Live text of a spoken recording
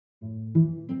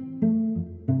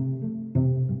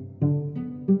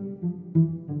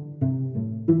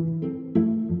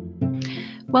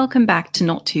Welcome back to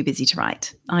Not Too Busy to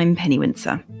Write. I'm Penny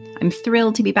Windsor. I'm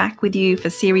thrilled to be back with you for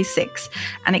Series 6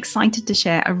 and excited to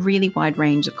share a really wide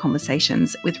range of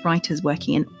conversations with writers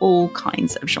working in all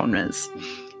kinds of genres.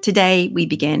 Today, we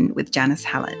begin with Janice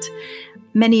Hallett.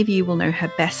 Many of you will know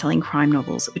her best-selling crime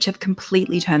novels, which have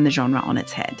completely turned the genre on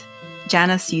its head.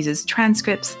 Janice uses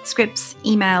transcripts, scripts,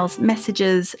 emails,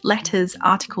 messages, letters,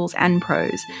 articles, and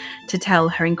prose to tell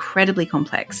her incredibly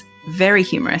complex, very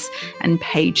humorous, and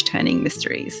page-turning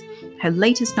mysteries. Her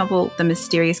latest novel, The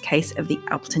Mysterious Case of the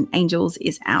Appleton Angels,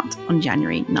 is out on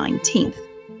January 19th.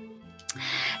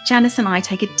 Janice and I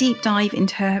take a deep dive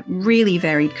into her really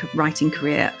varied writing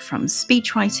career, from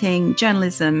speechwriting,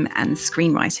 journalism, and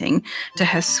screenwriting to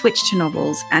her switch to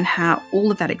novels, and how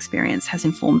all of that experience has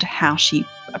informed how she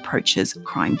approaches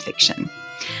crime fiction.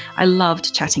 I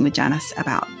loved chatting with Janice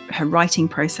about her writing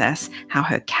process, how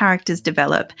her characters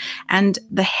develop, and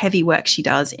the heavy work she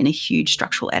does in a huge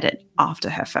structural edit after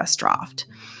her first draft.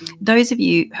 Those of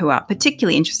you who are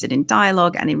particularly interested in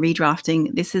dialogue and in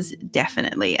redrafting, this is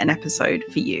definitely an episode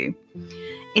for you.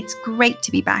 It's great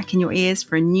to be back in your ears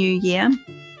for a new year.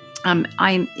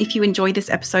 If you enjoyed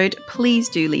this episode, please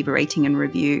do leave a rating and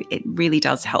review. It really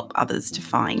does help others to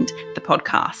find the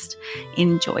podcast.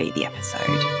 Enjoy the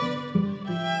episode.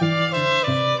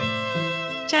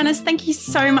 Janice, thank you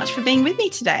so much for being with me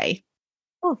today.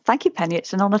 Oh, thank you, Penny.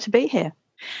 It's an honour to be here.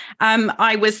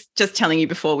 I was just telling you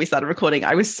before we started recording,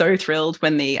 I was so thrilled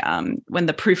when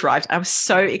the proof arrived. I was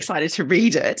so excited to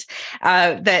read it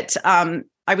that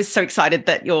I was so excited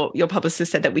that your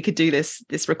publicist said that we could do this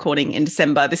recording in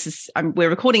December. We're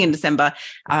recording in December,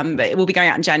 but it will be going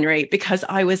out in January, because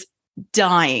I was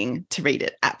dying to read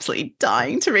it, absolutely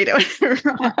dying to read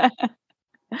it.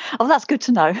 Oh, that's good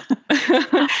to know.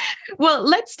 Well,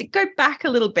 let's go back a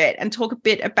little bit and talk a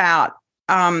bit about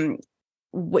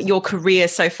your career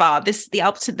so far.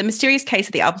 The Mysterious Case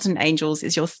of the Appleton Angels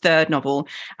is your third novel,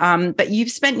 but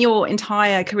you've spent your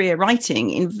entire career writing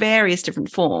in various different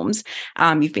forms.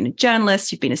 You've been a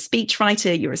journalist, you've been a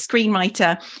speechwriter, you're a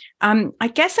screenwriter. I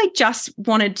guess I just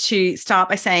wanted to start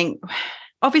by saying,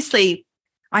 obviously,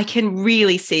 I can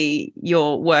really see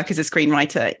your work as a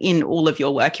screenwriter in all of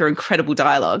your work, your incredible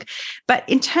dialogue. But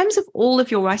in terms of all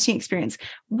of your writing experience,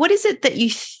 what is it that you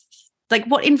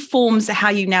what informs how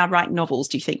you now write novels,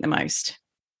 do you think, the most?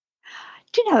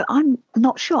 Do you know, I'm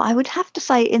not sure. I would have to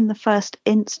say in the first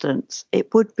instance,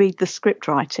 it would be the script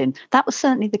writing. That was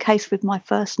certainly the case with my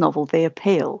first novel, The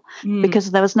Appeal,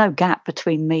 because there was no gap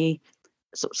between me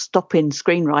sort of stopping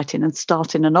screenwriting and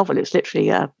starting a novel. It was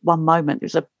literally one moment. It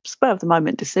was a spur of the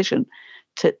moment decision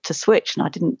to switch, and I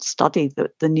didn't study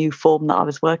the new form that I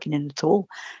was working in at all.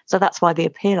 So that's why The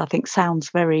Appeal, I think, sounds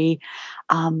very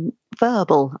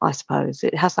verbal, I suppose.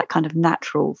 It has that kind of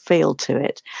natural feel to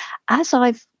it. As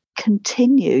I've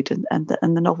continued and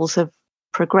the novels have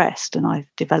progressed and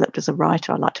I've developed as a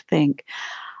writer, I like to think,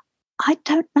 I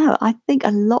don't know. I think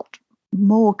a lot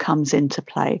more comes into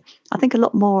play. I think a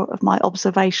lot more of my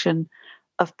observation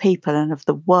of people and of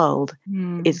the world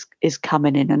is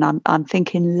coming in, and I'm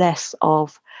thinking less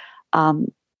of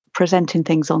presenting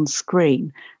things on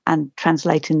screen and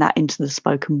translating that into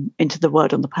the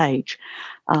word on the page.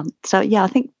 So yeah, I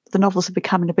think the novels are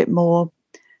becoming a bit more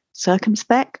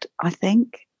circumspect, I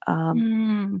think.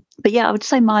 But yeah, I would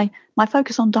say my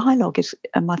focus on dialogue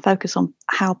and my focus on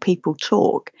how people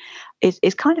talk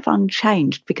is kind of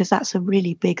unchanged, because that's a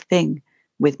really big thing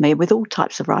with me, with all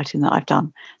types of writing that I've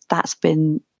done. That's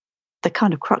been the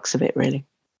kind of crux of it, really.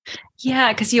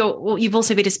 Yeah, because you've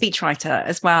also been a speechwriter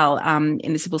as well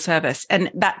in the civil service,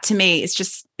 and that to me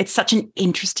is it's such an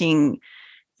interesting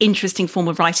form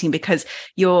of writing, because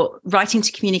you're writing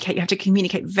to communicate. You have to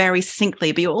communicate very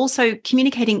succinctly, but you're also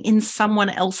communicating in someone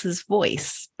else's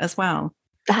voice as well.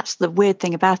 That's the weird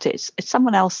thing about it. It's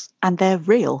someone else, and they're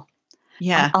real.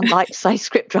 Yeah. Unlike, say,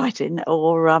 script writing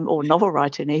or novel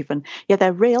writing even. Yeah,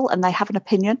 they're real and they have an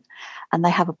opinion and they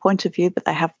have a point of view, but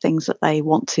they have things that they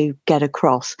want to get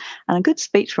across. And a good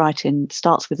speech writing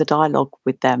starts with a dialogue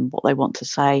with them, what they want to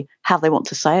say, how they want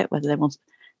to say it, whether they want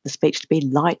the speech to be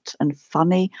light and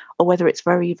funny, or whether it's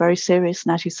very, very serious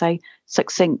and, as you say,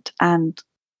 succinct and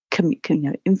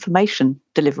information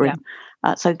delivering.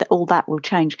 Yeah. So all that will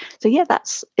change. So yeah,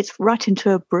 it's right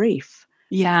into a brief.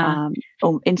 Yeah.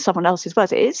 Or in someone else's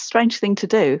words. It is a strange thing to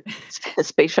do,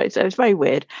 speech writing. So it's very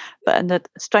weird, and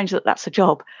strange that that's a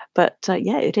job. But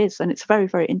yeah, it is, and it's a very,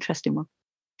 very interesting one.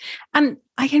 And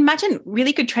I can imagine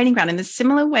really good training ground in the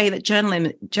similar way that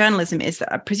journalism is,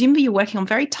 that presumably you're working on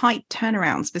very tight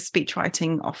turnarounds for speech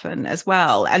writing often as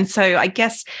well. And so I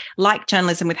guess like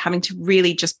journalism, with having to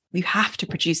really you have to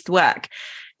produce the work,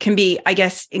 can be, I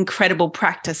guess, incredible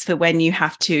practice for when you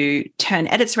have to turn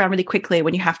edits around really quickly,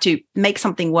 when you have to make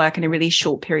something work in a really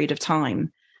short period of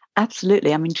time.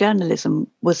 Absolutely. I mean, journalism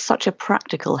was such a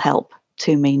practical help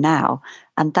to me now,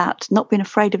 and that not being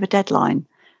afraid of a deadline,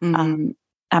 and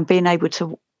being able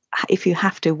to, if you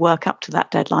have to, work up to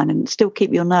that deadline and still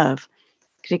keep your nerve.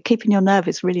 Keeping your nerve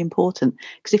is really important,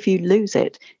 because if you lose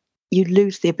it, you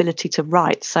lose the ability to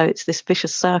write. So it's this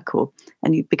vicious circle,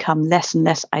 and you become less and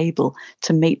less able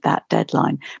to meet that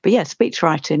deadline. But yeah, speech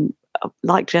writing,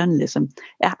 like journalism,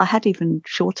 I had even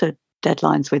shorter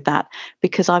deadlines with that,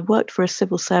 because I worked for a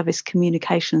civil service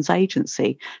communications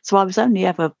agency. So I was only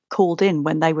ever called in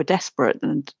when they were desperate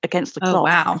and against the clock.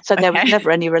 Wow. So there was never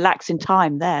any relaxing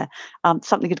time there.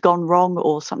 Something had gone wrong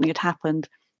or something had happened,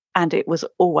 and it was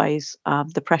always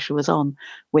the pressure was on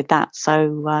with that.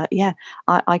 So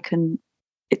I can.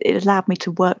 It allowed me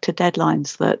to work to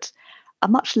deadlines that are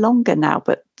much longer now,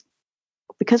 but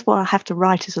because what I have to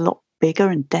write is a lot bigger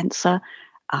and denser.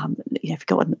 If you've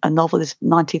got a novel that's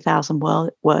 90,000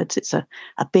 words, it's a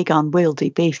big unwieldy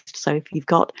beast. So if you've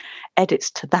got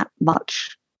edits to that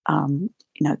much,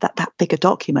 that bigger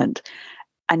document,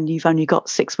 and you've only got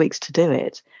 6 weeks to do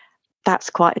it, that's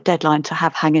quite a deadline to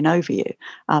have hanging over you.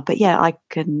 But yeah, I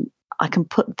can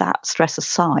put that stress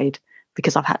aside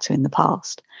because I've had to in the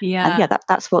past. Yeah, and yeah,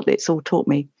 that's what it's all taught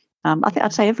me. I think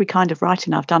I'd say every kind of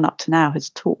writing I've done up to now has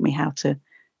taught me how to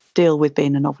deal with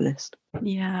being a novelist.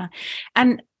 Yeah.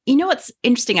 And you know what's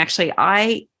interesting, actually,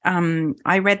 I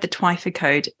read the Twyford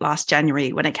Code last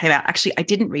January when it came out. Actually, I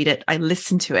didn't read it. I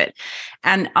listened to it,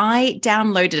 and I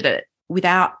downloaded it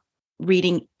without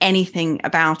reading anything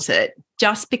about it,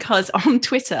 just because on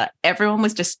Twitter, everyone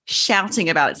was just shouting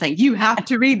about it, saying, you have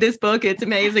to read this book. It's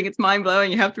amazing. It's mind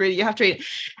blowing. You have to read it. You have to read it.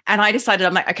 And I decided,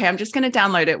 I'm like, okay, I'm just going to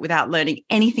download it without learning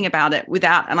anything about it,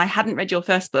 and I hadn't read your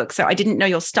first book, so I didn't know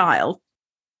your style.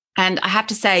 And I have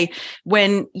to say,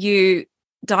 when you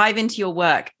dive into your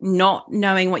work, not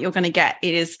knowing what you're going to get,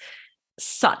 it is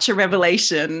such a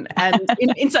revelation, and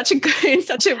in such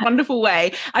a wonderful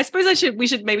way. I suppose we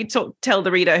should maybe tell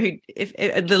the reader, if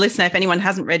the listener, if anyone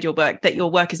hasn't read your work, that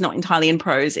your work is not entirely in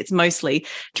prose. It's mostly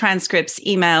transcripts,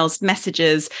 emails,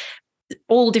 messages,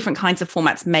 all different kinds of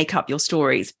formats make up your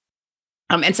stories.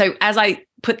 And so as I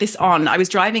put this on, I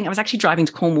was actually driving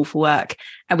to Cornwall for work,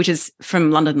 which is from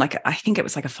London, I think it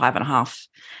was like a 5.5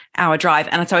 hour drive.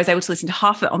 And so I was able to listen to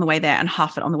half of it on the way there and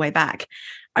half of it on the way back.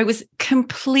 My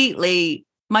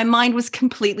mind was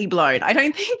completely blown. I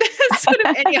don't think there's sort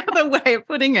of any other way of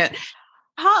putting it.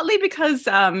 Partly because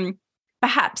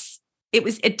perhaps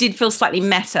it did feel slightly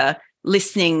meta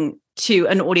listening to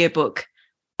an audiobook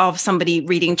of somebody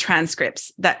reading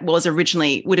transcripts that would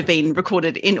have been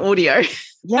recorded in audio.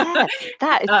 Yeah,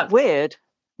 that is weird.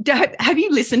 Have you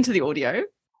listened to the audio?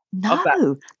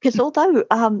 No, because although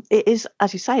it is,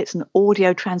 as you say, it's an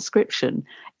audio transcription,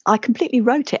 I completely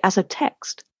wrote it as a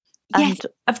text. Yes,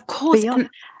 and of course.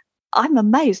 I'm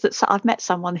amazed that I've met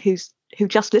someone who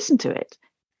just listened to it,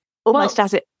 almost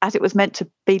as it was meant to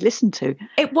be listened to.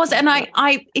 It was, and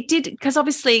it did, because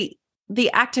obviously the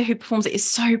actor who performs it is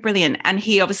so brilliant, and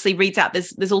he obviously reads out.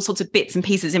 There's all sorts of bits and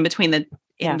pieces in between the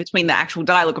actual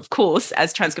dialogue, of course,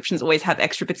 as transcriptions always have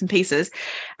extra bits and pieces.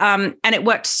 And it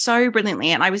worked so brilliantly,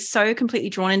 and I was so completely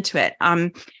drawn into it.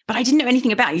 But I didn't know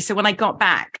anything about you, so when I got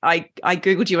back, I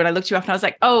Googled you and I looked you up, and I was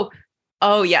like,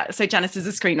 oh yeah, so Janice is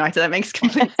a screenwriter. That makes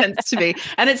complete sense to me.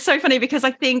 And it's so funny because I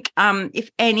think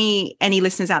if any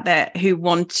listeners out there who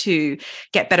want to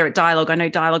get better at dialogue, I know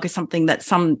dialogue is something that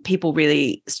some people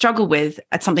really struggle with.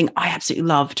 It's something I absolutely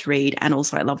love to read, and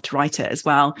also I love to write it as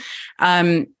well.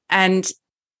 And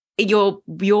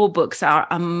your books are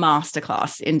a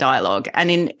masterclass in dialogue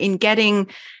and in getting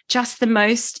just the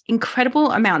most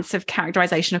incredible amounts of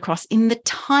characterization across in the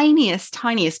tiniest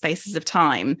spaces of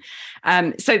time.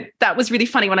 So that was really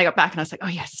funny when I got back, and I was like, oh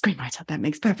yes, screenwriter, that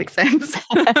makes perfect sense.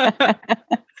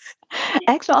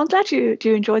 Excellent. I'm glad you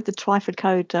enjoyed the Twyford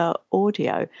Code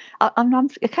audio. I'm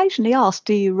occasionally asked,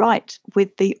 do you write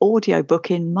with the audiobook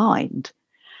in mind?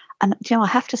 And I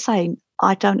have to say,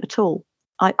 I don't at all.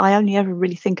 I only ever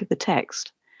really think of the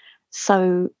text.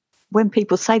 So when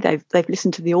people say they've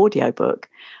listened to the audiobook,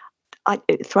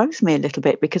 it throws me a little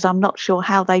bit, because I'm not sure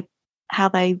how they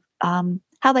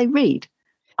read.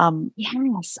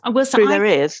 Yes, well, through their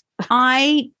ears.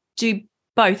 I do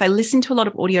both. I listen to a lot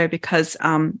of audio because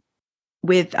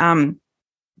with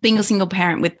being a single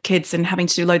parent with kids and having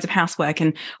to do loads of housework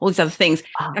and all these other things,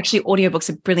 actually audiobooks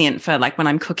are brilliant for like when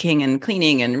I'm cooking and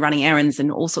cleaning and running errands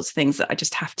and all sorts of things that I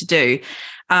just have to do.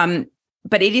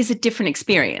 But it is a different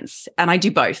experience. And I do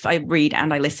both. I read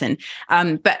and I listen.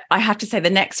 But I have to say,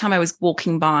 the next time I was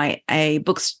walking by a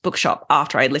bookshop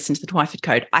after I had listened to the Twyford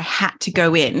Code, I had to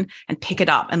go in and pick it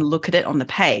up and look at it on the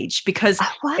page, because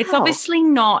it's obviously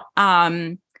not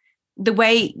the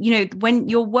way, when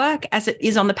your work as it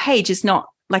is on the page is not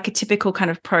like a typical kind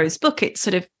of prose book. It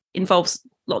sort of involves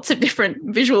lots of different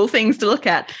visual things to look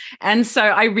at. And so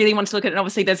I really wanted to look at it. And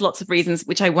obviously there's lots of reasons,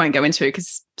 which I won't go into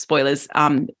because spoilers,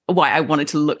 why I wanted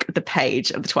to look at the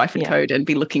page of the Twyford Code and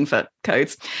be looking for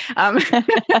codes. So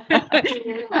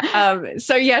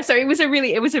it was a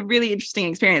really interesting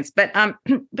experience. But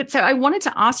so I wanted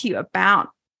to ask you about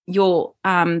your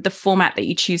the format that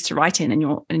you choose to write in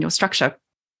and your structure.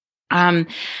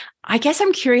 I guess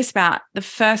I'm curious about the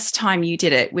first time you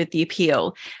did it with the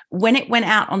appeal. When it went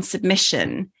out on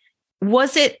submission,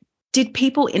 did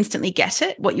people instantly get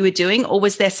it, what you were doing, or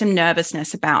was there some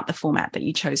nervousness about the format that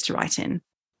you chose to write in?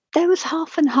 There was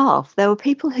half and half. There were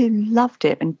people who loved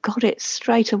it and got it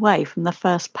straight away from the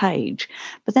first page.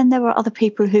 But then there were other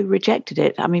people who rejected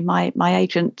it. I mean, my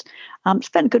agent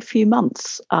spent a good few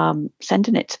months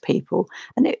sending it to people.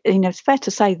 And it's fair to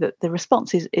say that the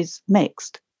response is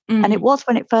mixed. Mm-hmm. And it was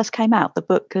when it first came out, the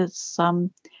book, because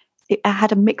it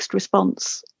had a mixed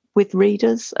response with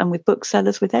readers and with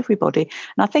booksellers, with everybody.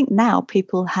 And I think now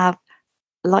people have,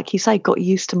 like you say, got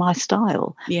used to my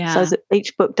style. Yeah. So that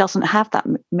each book doesn't have that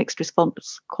mixed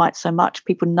response quite so much.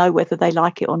 People know whether they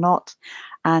like it or not,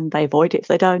 and they avoid it if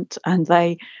they don't, and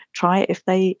they try it if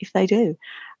they do.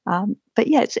 But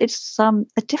yeah, it's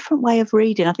a different way of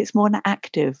reading. I think it's more an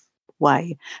active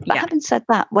way. But having said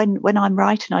that, when I'm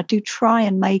writing, I do try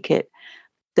and make it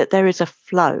that there is a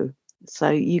flow, so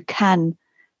you can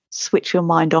switch your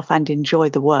mind off and enjoy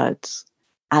the words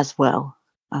as well.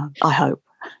 I hope.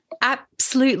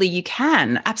 Absolutely, you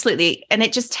can. Absolutely. And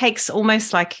it just takes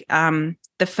almost like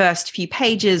the first few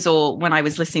pages, or when I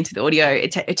was listening to the audio,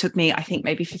 it took me, I think,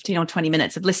 maybe 15 or 20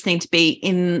 minutes of listening to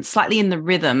be slightly in the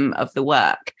rhythm of the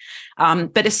work.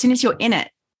 But as soon as you're in it,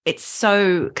 it's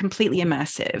so completely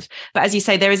immersive. But as you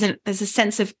say, there's a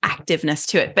sense of activeness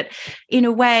to it. But in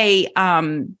a way,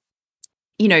 some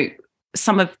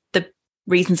of the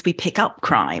reasons we pick up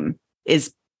crime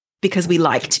is because we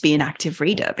like to be an active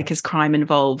reader, because crime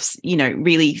involves,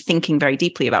 really thinking very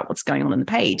deeply about what's going on the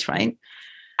page, right?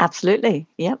 Absolutely.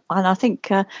 Yeah. And I think,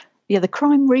 the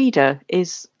crime reader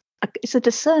is a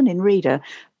discerning reader,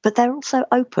 but they're also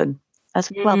open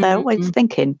as well. They're always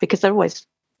thinking, because they're always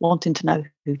wanting to know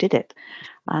who did it.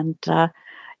 And,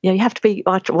 you have to be,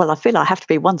 I feel I have to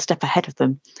be one step ahead of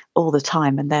them all the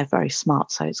time, and they're very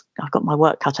smart. So I've got my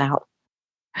work cut out.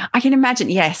 I can imagine.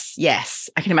 Yes.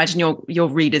 I can imagine your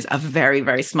readers are very,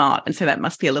 very smart. And so that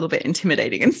must be a little bit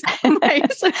intimidating in some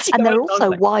ways. And they're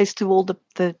also wise to all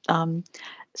the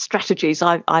strategies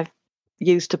I've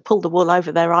used to pull the wool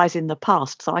over their eyes in the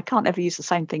past. So I can't ever use the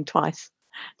same thing twice.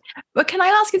 But can I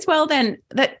ask as well then,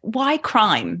 that why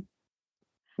crime?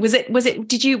 Was it,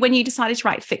 did you, when you decided to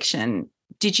write fiction,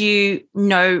 did you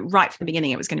know right from the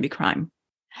beginning it was going to be crime?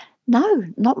 No,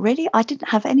 not really. I didn't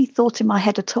have any thought in my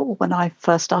head at all when I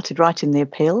first started writing The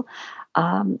Appeal.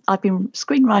 I've been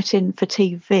screenwriting for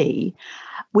TV,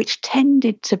 which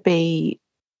tended to be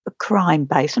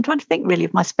crime-based. I'm trying to think really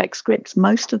of my spec scripts.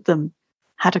 Most of them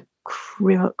had a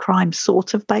crime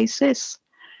sort of basis.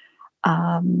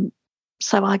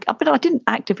 But I didn't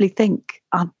actively think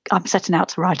I'm setting out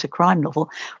to write a crime novel,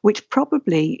 which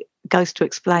probably goes to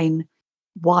explain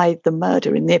why the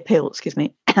murder in The Appeal,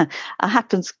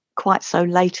 happens quite so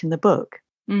late in the book.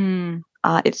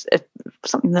 It's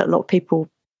something that a lot of people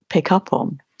pick up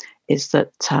on, is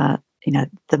that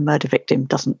the murder victim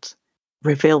doesn't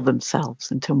reveal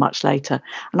themselves until much later.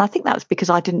 And I think that was because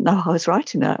I didn't know I was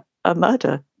writing a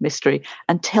murder mystery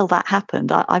until that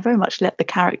happened. I very much let the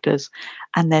characters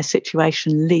and their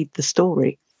situation lead the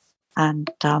story, and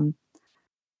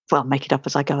make it up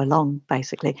as I go along,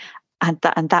 basically.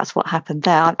 And that's what happened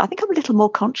there. I think I'm a little more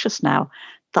conscious now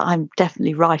that I'm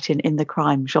definitely writing in the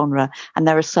crime genre, and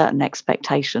there are certain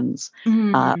expectations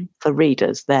for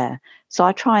readers there. So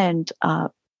I try and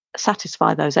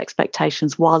satisfy those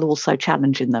expectations while also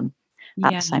challenging them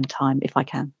at the same time, if I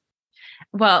can.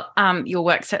 Well, your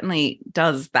work certainly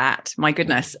does that. My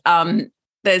goodness.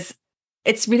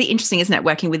 It's really interesting, isn't it,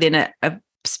 working within a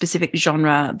specific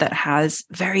genre that has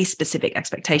very specific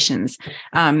expectations.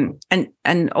 And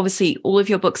obviously all of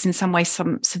your books in some way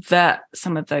subvert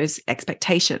some of those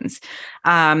expectations.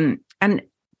 And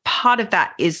part of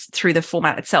that is through the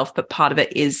format itself, but part of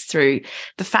it is through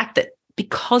the fact that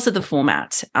because of the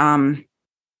format,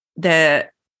 the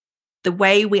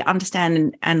way we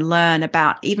understand and learn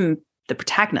about even the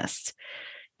protagonists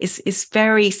is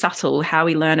very subtle, how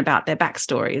we learn about their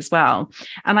backstory as well.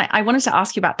 And I wanted to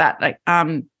ask you about that,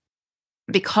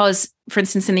 because, for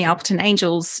instance, in the Alperton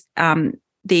Angels,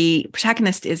 the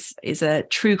protagonist is a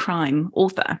true crime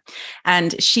author,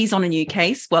 and she's on a new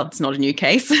case. Well, it's not a new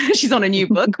case. She's on a new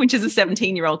book, which is a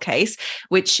 17-year-old case,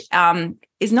 which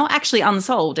is not actually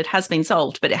unsolved. It has been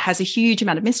solved, but it has a huge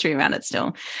amount of mystery around it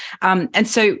still. And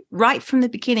so right from the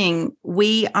beginning,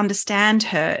 we understand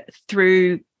her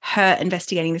through her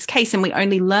investigating this case, and we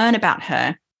only learn about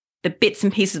her. The bits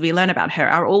and pieces we learn about her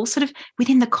are all sort of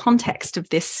within the context of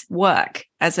this work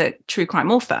as a true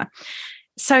crime author.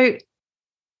 So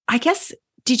I guess,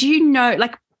 did you know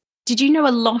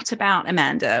a lot about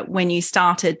Amanda when you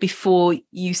started, before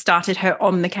you started her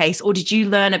on the case, or did you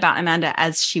learn about Amanda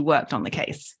as she worked on the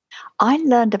case? I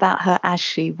learned about her as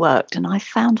she worked, and I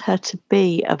found her to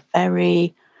be a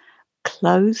very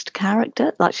closed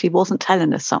character, like she wasn't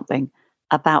telling us something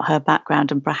about her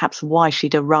background and perhaps why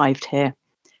she'd arrived here,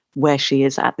 where she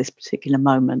is at this particular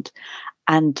moment.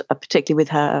 And particularly with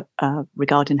her,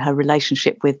 regarding her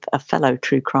relationship with a fellow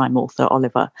true crime author,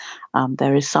 Oliver,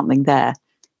 there is something there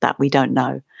that we don't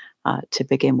know to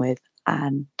begin with.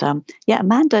 And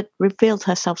Amanda revealed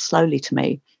herself slowly to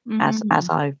me as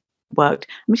I worked.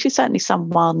 I mean, she's certainly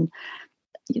someone,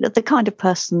 the kind of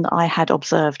person I had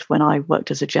observed when I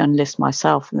worked as a journalist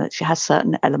myself, and that she has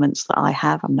certain elements that I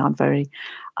have. I mean, I'm very,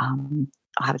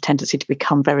 I have a tendency to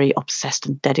become very obsessed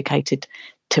and dedicated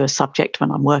to a subject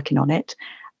when I'm working on it.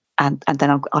 And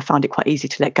then I find it quite easy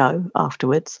to let go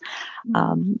afterwards.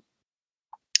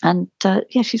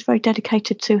 She's very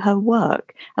dedicated to her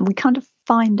work. And we kind of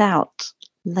find out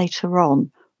later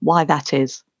on why that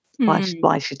is,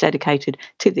 why she's dedicated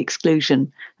to the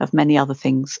exclusion of many other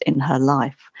things in her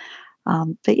life.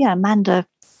 Amanda,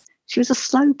 she was a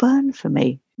slow burn for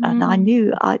me. And I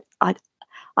knew, I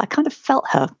kind of felt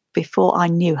her before I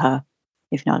knew her,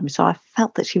 if you know what I mean. So I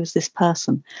felt that she was this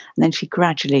person. And then she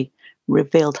gradually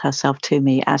revealed herself to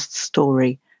me as the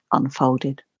story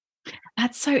unfolded.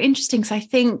 That's so interesting, because I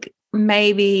think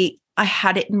maybe I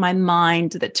had it in my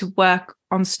mind that to work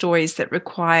on stories that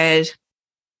required,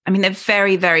 I mean, they're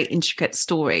very, very intricate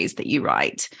stories that you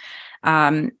write.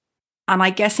 And I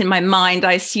guess in my mind,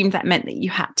 I assumed that meant that you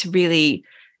had to really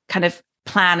kind of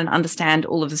plan and understand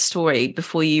all of the story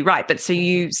before you write. But so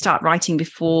you start writing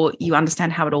before you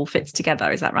understand how it all fits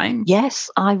together. Is that right? Yes,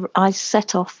 I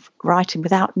set off writing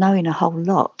without knowing a whole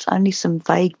lot, only some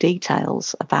vague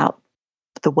details about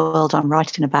the world I'm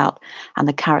writing about and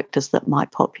the characters that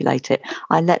might populate it.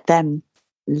 I let them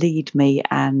lead me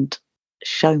and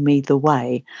show me the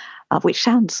way, which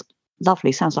sounds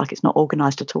lovely, sounds like it's not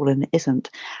organised at all, and it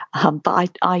isn't.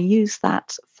 But I use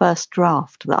that first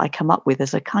draft that I come up with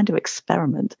as a kind of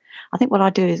experiment. I think what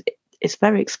I do is it's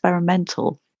very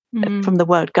experimental from the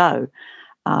word go,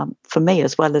 for me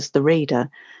as well as the reader.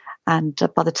 And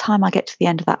by the time I get to the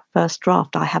end of that first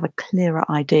draft, I have a clearer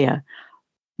idea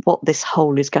what this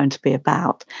whole is going to be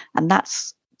about. And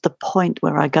that's the point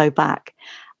where I go back,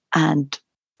 and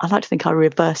I like to think I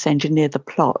reverse engineer the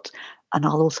plot, and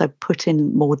I'll also put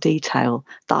in more detail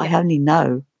that I only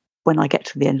know when I get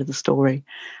to the end of the story.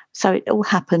 So it all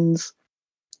happens,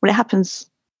 it happens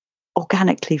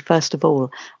organically first of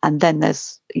all, and then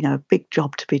there's a big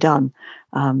job to be done,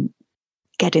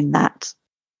 getting that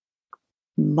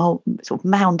sort of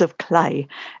mound of clay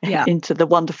into the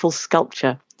wonderful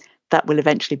sculpture that will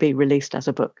eventually be released as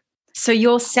a book. So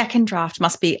your second draft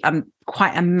must be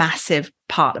quite a massive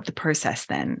part of the process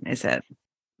then, is it?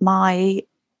 The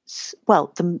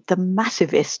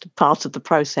massivest part of the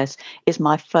process is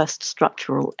my first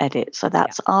structural edit. So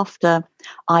that's after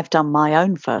I've done my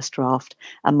own first draft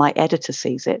and my editor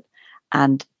sees it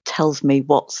and tells me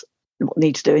what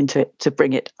needs to do into it to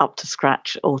bring it up to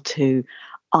scratch or to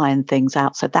iron things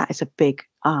out. So that is a big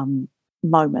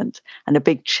moment and a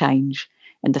big change.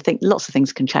 And I think lots of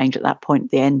things can change at that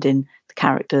point, the ending, the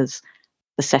characters,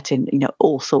 the setting,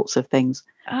 all sorts of things.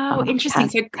 Oh, interesting.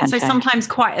 So sometimes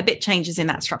quite a bit changes in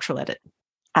that structural edit.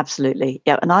 Absolutely.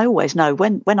 Yeah. And I always know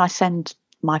when I send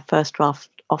my first draft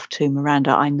off to Miranda,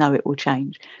 I know it will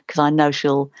change because I know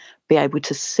she'll be able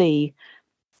to see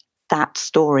that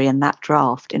story and that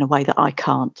draft in a way that I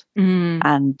can't.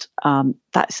 And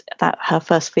that her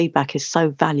first feedback is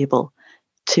so valuable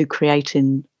to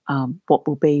creating what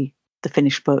will be the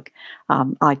finished book.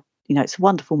 It's a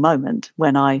wonderful moment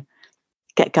when I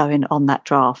get going on that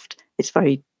draft. It's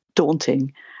very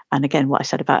daunting. And again, what I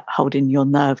said about holding your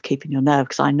nerve, keeping your nerve,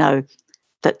 because I know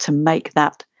that to make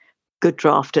that good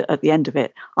draft at the end of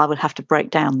it, I would have to break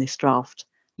down this draft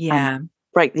Yeah. and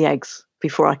break the eggs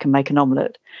before I can make an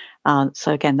omelette.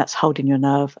 So again, that's holding your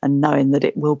nerve and knowing that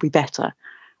it will be better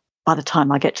by the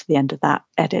time I get to the end of that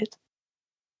edit.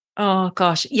 Oh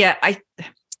gosh. Yeah.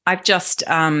 I've just,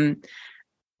 I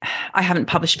haven't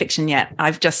published fiction yet.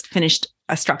 I've just finished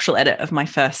a structural edit of my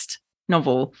first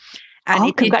novel.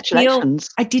 And congratulations.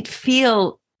 I did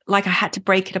feel like I had to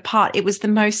break it apart. It was the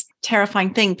most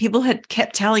terrifying thing. People had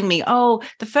kept telling me, oh,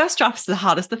 the first draft is the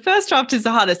hardest. The first draft is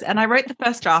the hardest. And I wrote the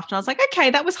first draft and I was like,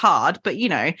 okay, that was hard, but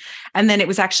and then it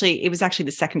was actually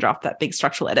the second draft, that big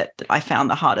structural edit, that I found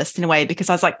the hardest in a way, because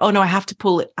I was like, oh no, I have to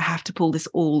pull this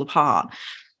all apart.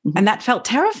 Mm-hmm. And that felt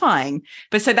terrifying.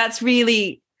 But so that's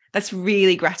really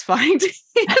gratifying to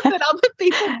hear that other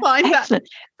people find that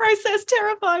process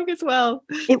terrifying as well.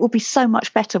 It will be so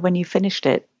much better when you finished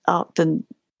it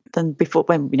than before,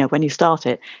 when you start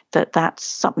it. That's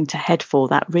something to head for,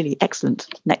 that really excellent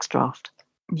next draft.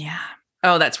 Yeah.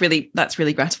 Oh, that's really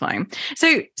gratifying.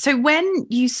 So when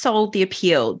you sold The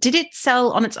Appeal, did it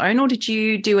sell on its own, or did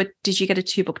you get a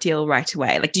 2-book deal right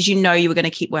away? Like, did you know you were going to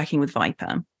keep working with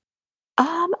Viper?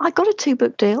 I got a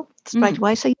 2-book deal straight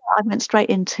away. So I went straight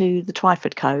into the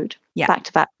Twyford Code, back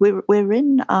to back. We're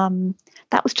in,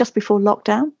 that was just before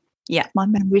lockdown. Yeah. My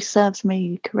memory serves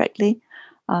me correctly.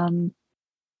 I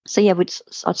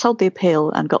sold The Appeal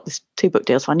and got this 2-book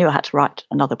deal. So I knew I had to write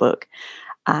another book.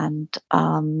 And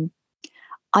I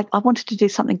wanted to do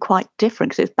something quite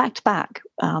different, because it was back to back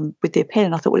with The Appeal.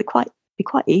 And I thought, well, it'd be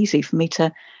quite easy for me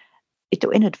to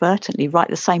inadvertently write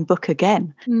the same book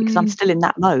again, because I'm still in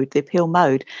that mode, the Appeal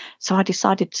mode. So I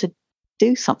decided to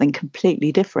do something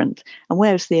completely different. And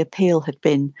whereas The Appeal had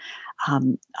been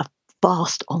a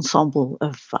vast ensemble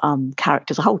of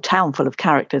characters, a whole town full of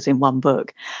characters in one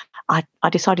book, I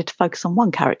decided to focus on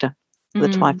one character for the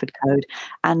Twyford Code,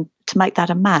 and to make that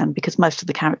a man, because most of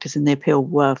the characters in The Appeal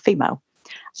were female.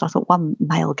 So I thought, one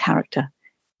male character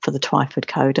for the Twyford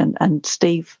Code, and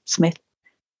Steve Smith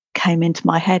came into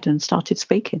my head and started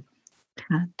speaking,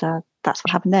 and that's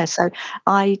what happened there. So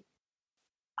I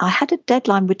had a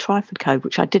deadline with Twyford Code,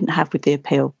 which I didn't have with The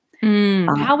Appeal.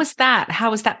 How was that? How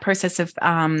was that process of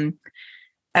kind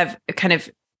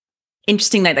of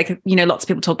interesting that, like, lots of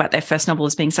people talk about their first novel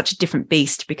as being such a different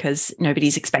beast because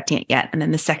nobody's expecting it yet, and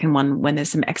then the second one, when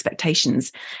there's some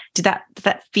expectations, did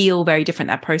that feel very different,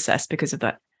 that process, because of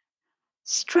that?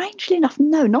 Strangely enough,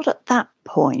 no, not at that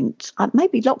point.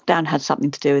 Maybe lockdown had something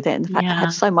to do with it, and the fact I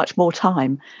had so much more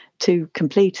time to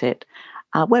complete it.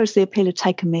 Whereas The Appeal had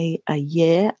taken me a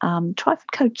year,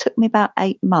 Twyford Code took me about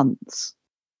 8 months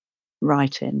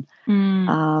writing.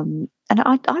 And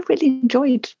I really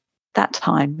enjoyed that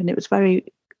time, and it was very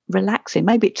relaxing.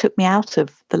 Maybe it took me out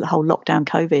of the whole lockdown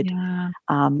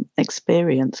COVID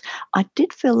experience. I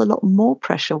did feel a lot more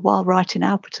pressure while writing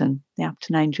Alperton, the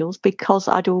Alperton Angels, because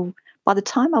by the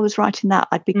time I was writing that,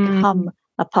 I'd become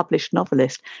a published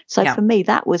novelist. So for me,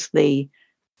 that was the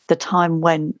time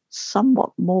when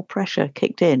somewhat more pressure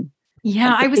kicked in.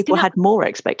 Yeah, people had more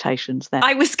expectations then.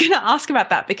 I was going to ask about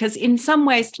that, because in some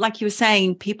ways, like you were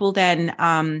saying, people then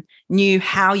knew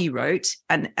how you wrote,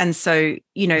 and so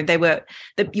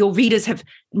your readers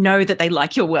know that they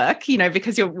like your work,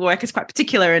 because your work is quite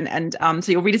particular, and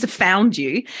so your readers have found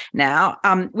you now,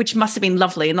 which must have been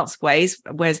lovely in lots of ways.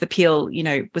 Whereas The Appeal,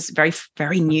 was very,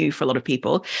 very new for a lot of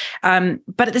people,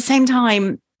 but at the same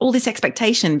time, all this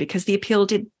expectation, because The Appeal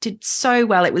did so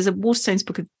well. It was a Waterstones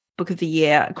book of the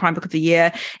year, crime book of the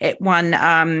year. It won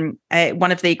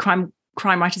one of the Crime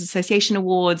Writers Association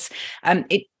awards.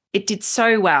 It did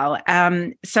so well.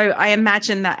 So I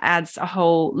imagine that adds a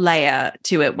whole layer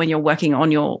to it when you're working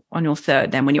on your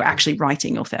third, then when you're actually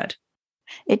writing your third.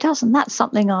 It does, and that's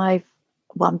something I'm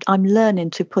learning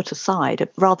to put aside,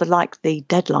 rather like the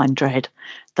deadline dread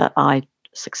that I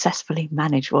successfully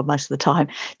manage, well, most of the time,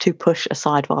 to push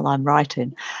aside while I'm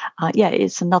writing.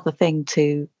 It's another thing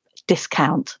to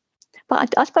discount.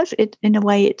 But I suppose in a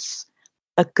way it's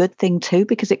a good thing too,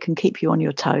 because it can keep you on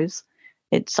your toes.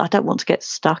 I don't want to get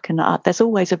stuck, and there's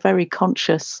always a very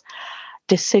conscious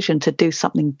decision to do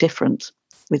something different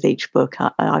with each book.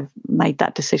 I've made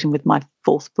that decision with my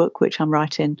 4th book, which I'm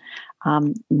writing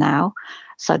now.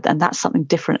 And that's something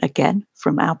different again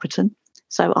from Alperton.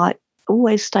 So I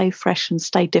always stay fresh and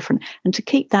stay different, and to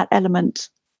keep that element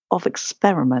of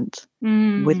experiment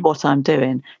with what I'm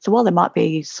doing. So while there might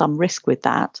be some risk with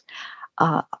that,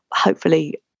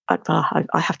 hopefully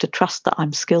I have to trust that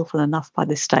I'm skillful enough by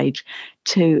this stage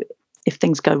to, if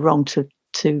things go wrong,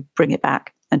 to bring it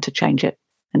back and to change it,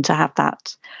 and to have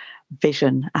that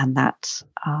vision and that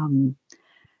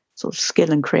sort of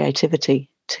skill and creativity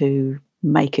to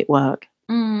make it work.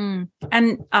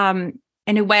 And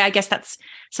in a way, I guess that's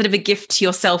sort of a gift to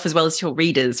yourself as well as to your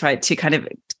readers, right? To kind of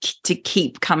to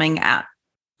keep coming at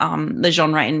the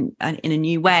genre in a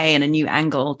new way and a new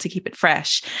angle to keep it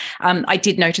fresh. I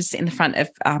did notice in the front of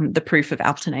the proof of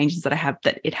Appleton Angels that I have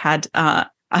that it had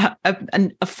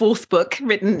a fourth book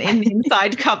written in the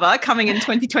inside cover coming in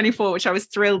 2024, which I was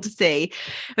thrilled to see.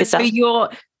 But so you're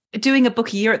doing a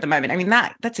book a year at the moment. I mean,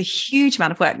 that's a huge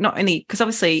amount of work, not only because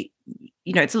obviously,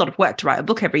 it's a lot of work to write a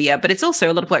book every year, but it's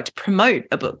also a lot of work to promote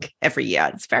a book every year.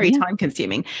 It's very time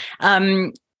consuming.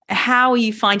 How are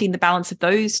you finding the balance of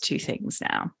those two things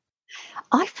now?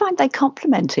 I find they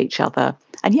complement each other.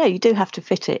 And you do have to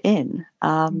fit it in.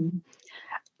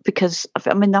 Because,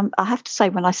 I mean, I have to say,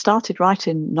 when I started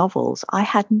writing novels, I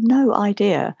had no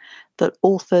idea that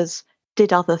authors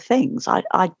did other things.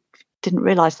 I didn't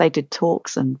realise they did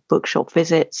talks and bookshop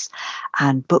visits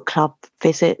and book club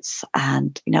visits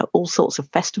and, all sorts of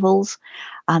festivals,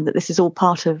 and that this is all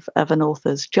part of an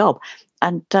author's job.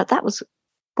 And that was,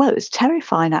 it was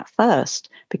terrifying at first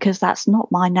because that's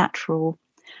not my natural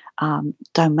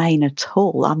domain at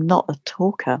all. I'm not a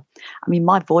talker. I mean,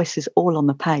 my voice is all on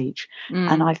the page,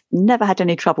 and I've never had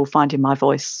any trouble finding my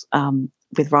voice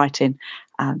with writing,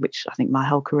 which I think my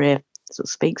whole career sort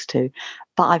of speaks to.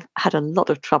 But I've had a lot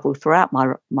of trouble throughout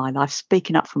my life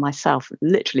speaking up for myself.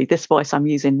 Literally, this voice I'm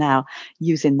using now,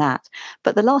 using that.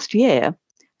 But the last year,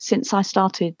 since I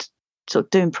started sort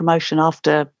of doing promotion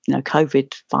after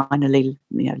COVID finally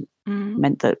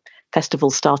meant that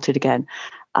festivals started again,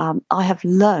 I have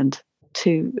learned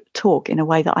to talk in a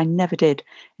way that I never did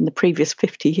in the previous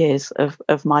 50 years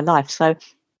of my life. So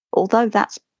although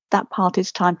that part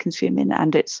is time consuming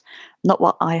and it's not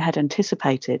what I had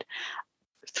anticipated,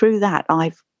 through that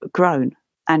I've grown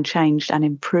and changed and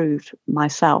improved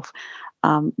myself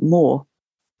more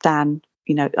than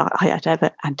I had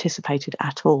ever anticipated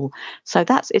at all. So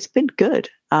it's been good.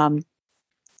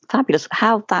 Fabulous.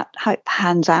 How it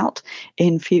pans out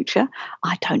in future,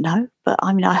 I don't know. But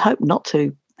I mean, I hope not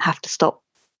to have to stop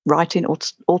writing or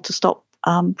to stop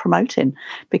promoting,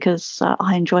 because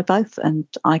I enjoy both and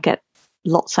I get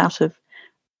lots out of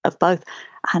both.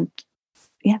 And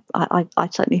I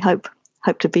certainly hope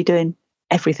to be doing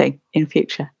everything in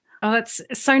future. Oh, that's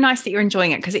so nice that you're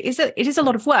enjoying it, because it is a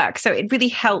lot of work. So it really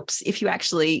helps if you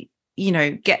actually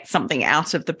get something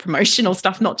out of the promotional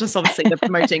stuff, not just obviously the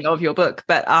promoting of your book,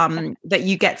 but that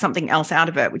you get something else out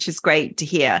of it, which is great to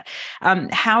hear.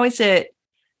 How is it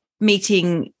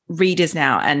meeting readers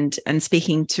now and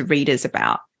speaking to readers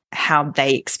about how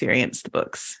they experience the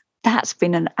books? That's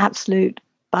been an absolute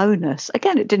bonus.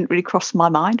 Again, it didn't really cross my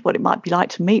mind what it might be like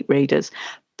to meet readers,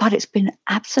 but it's been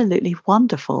absolutely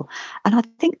wonderful. And I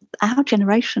think our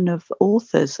generation of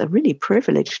authors are really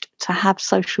privileged to have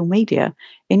social media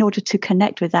in order to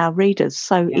connect with our readers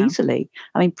so easily.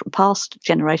 I mean, past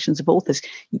generations of authors,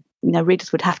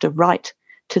 readers would have to write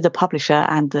to the publisher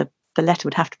and the letter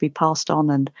would have to be passed on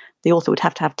and the author would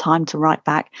have to have time to write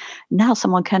back. Now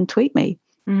someone can tweet me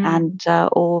and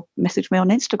or message me on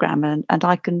Instagram and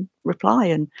I can reply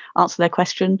and answer their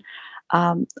question.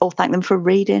 Or thank them for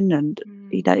reading, and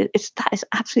that is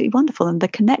absolutely wonderful, and the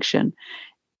connection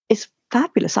is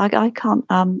fabulous. I can't.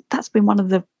 That's been one of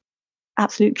the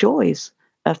absolute joys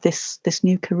of this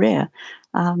new career.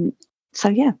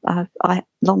 So I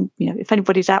long. If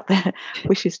anybody's out there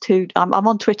wishes to, I'm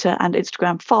on Twitter and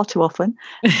Instagram far too often.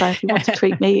 So if you want to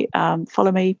tweet me,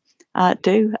 follow me,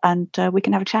 do, and we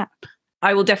can have a chat.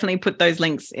 I will definitely put those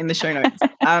links in the show notes.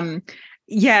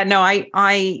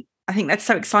 I think that's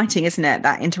so exciting, isn't it?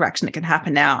 That interaction that can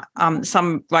happen now.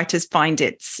 Some writers find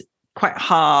it's quite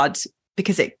hard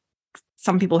because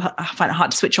some people find it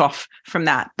hard to switch off from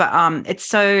that. But it's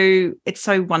so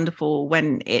wonderful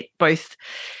when it both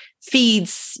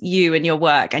feeds you and your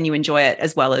work and you enjoy it,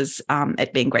 as well as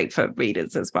it being great for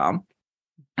readers as well.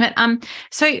 But,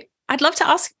 so I'd love to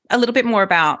ask a little bit more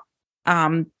about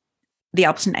the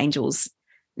Appleton Angels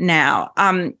now.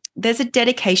 There's a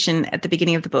dedication at the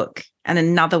beginning of the book and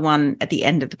another one at the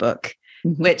end of the book,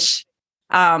 which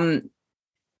I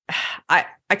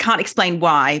can't explain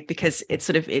why, because it's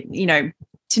sort of, to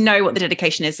know what the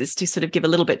dedication is to sort of give a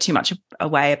little bit too much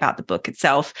away about the book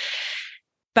itself.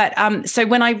 But so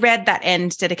when I read that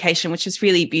end dedication, which was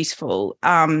really beautiful,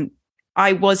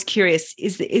 I was curious,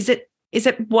 is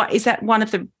that one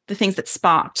of the things that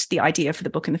sparked the idea for the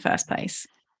book in the first place?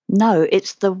 No,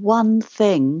 it's the one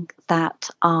thing that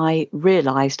I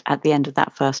realised at the end of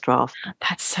that first draft.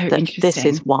 That's so interesting. This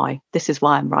is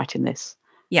why I'm writing this.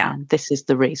 Yeah. And this is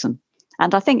the reason.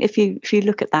 And I think if you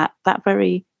look at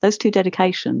those two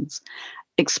dedications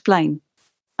explain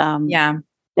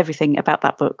everything about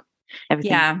that book,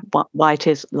 everything, why it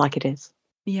is like it is.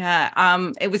 Yeah.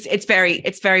 It's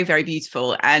very, very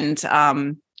beautiful. And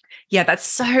yeah, that's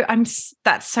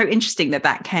so interesting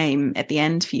that came at the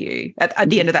end for you, at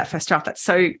the end of that first draft. That's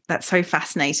so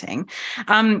fascinating.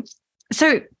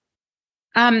 So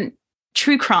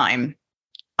true crime.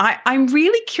 I'm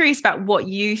really curious about what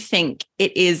you think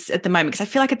it is at the moment, because I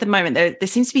feel like at the moment there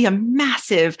seems to be a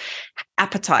massive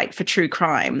appetite for true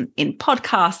crime in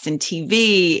podcasts, in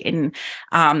TV,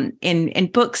 in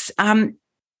books.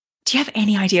 Do you have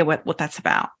any idea what that's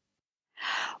about?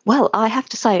 Well, I have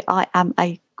to say I am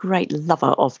a great lover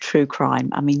of true crime.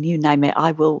 I mean, you name it,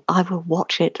 I will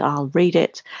watch it. I'll read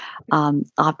it. I'm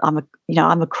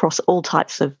across all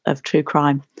types of true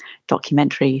crime,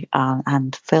 documentary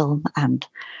and film, and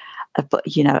but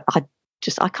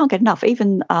I can't get enough.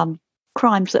 Even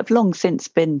crimes that have long since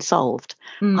been solved,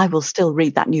 I will still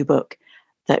read that new book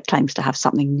that claims to have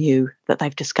something new that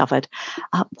they've discovered.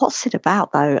 What's it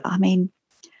about, though? I mean,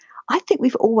 I think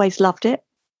we've always loved it,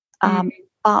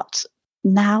 but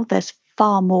now there's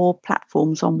far more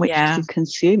platforms on which to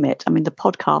consume it. I mean, the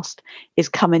podcast is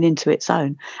coming into its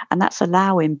own, and that's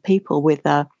allowing people with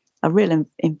a real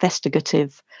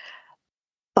investigative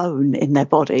bone in their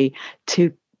body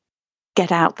to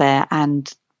get out there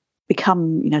and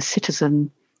become,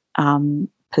 citizen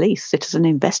police, citizen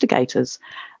investigators,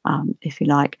 if you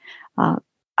like.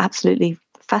 Absolutely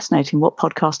fascinating what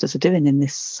podcasters are doing in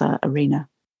this arena.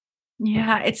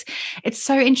 Yeah, it's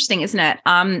so interesting, isn't it?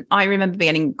 I remember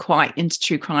getting quite into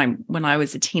true crime when I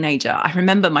was a teenager. I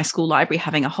remember my school library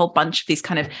having a whole bunch of these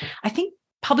kind of, I think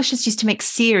publishers used to make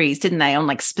series, didn't they, on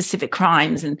like specific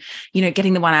crimes, and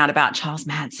getting the one out about Charles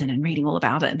Manson and reading all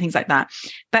about it and things like that.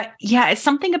 But yeah, it's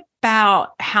something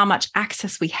about how much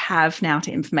access we have now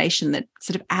to information that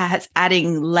sort of adds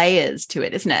adding layers to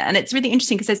it, isn't it? And it's really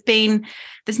interesting because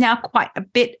there's now quite a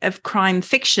bit of crime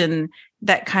fiction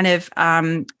that kind of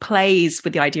plays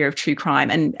with the idea of true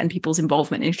crime and people's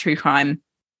involvement in true crime.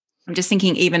 I'm just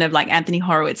thinking even of like Anthony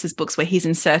Horowitz's books where he's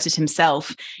inserted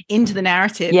himself into the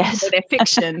narrative, yes, so they're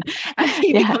fiction, and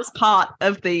he becomes part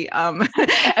of the of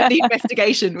the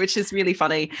investigation, which is really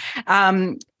funny.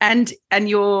 And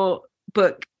your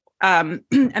book,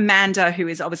 Amanda, who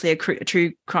is obviously a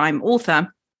true crime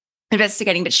author,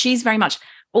 investigating, but she's very much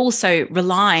also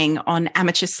relying on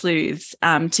amateur sleuths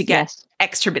to get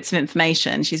extra bits of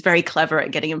information. She's very clever at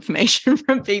getting information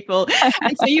from people.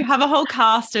 And so you have a whole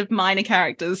cast of minor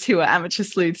characters who are amateur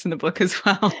sleuths in the book as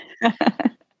well.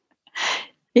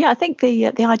 Yeah, I think the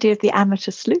idea of the amateur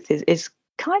sleuth is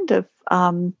kind of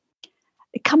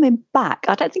coming back.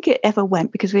 I don't think it ever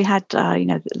went, because we had,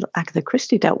 Agatha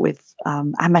Christie dealt with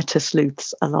amateur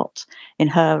sleuths a lot in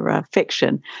her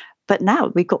fiction. But now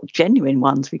we've got genuine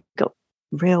ones. We've got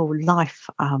real life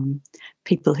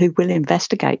people who will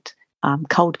investigate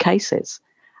cold cases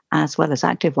as well as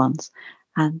active ones.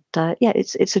 And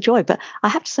it's a joy. But I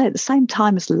have to say, at the same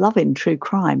time as loving true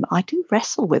crime, I do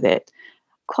wrestle with it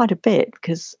quite a bit,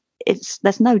 because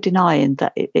there's no denying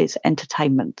that it is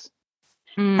entertainment.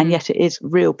 And yet it is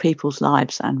real people's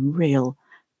lives and real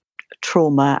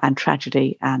trauma and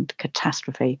tragedy and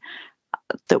catastrophe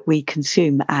that we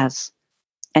consume as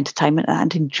entertainment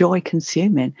and enjoy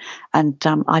consuming. And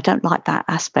I don't like that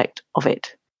aspect of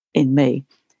it in me,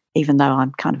 even though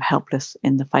I'm kind of helpless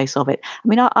in the face of it. I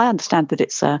mean, I understand that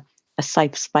it's a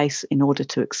safe space in order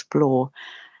to explore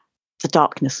the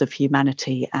darkness of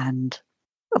humanity, and,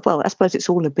 well, I suppose it's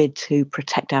all a bid to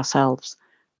protect ourselves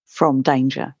from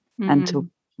danger and to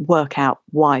work out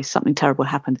why something terrible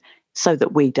happened so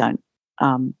that we don't,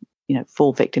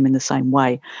 fall victim in the same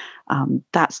way.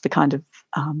 That's the kind of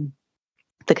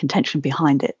the contention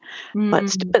behind it. But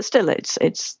still,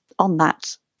 it's on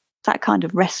that kind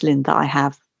of wrestling that I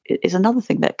have is another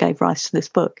thing that gave rise to this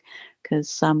book,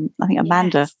 because I think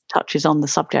Amanda touches on the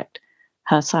subject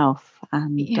herself,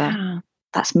 and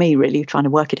that's me really trying to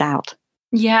work it out.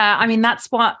 Yeah, I mean, that's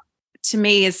what to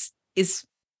me is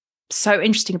so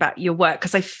interesting about your work,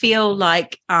 because I feel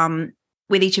like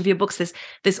with each of your books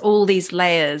there's all these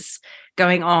layers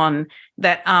going on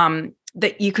that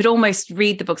that you could almost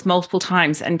read the books multiple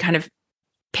times and kind of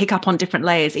pick up on different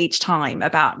layers each time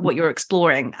about what you're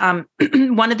exploring.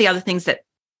 One of the other things that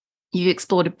you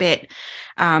explored a bit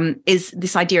is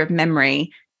this idea of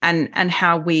memory and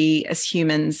how we as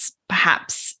humans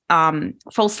perhaps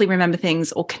falsely remember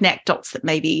things or connect dots that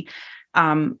maybe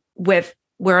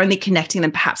we're only connecting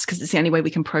them perhaps because it's the only way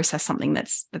we can process something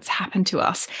that's happened to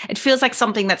us. It feels like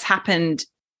something that's happened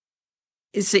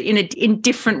is in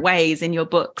different ways in your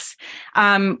books.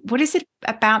 What is it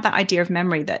about that idea of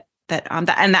memory that and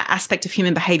that aspect of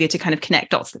human behavior to kind of connect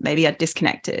dots that maybe are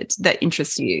disconnected that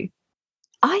interests you?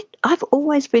 I've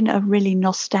always been a really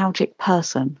nostalgic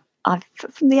person.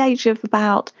 from the age of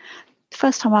about, the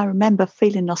first time I remember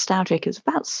feeling nostalgic, I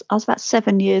was about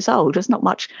 7 years old. There's not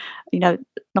much, not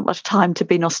much time to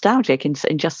be nostalgic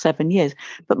in just 7 years.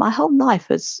 But my whole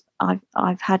life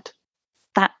I've had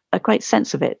a great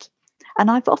sense of it.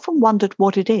 And I've often wondered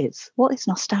what it is. What is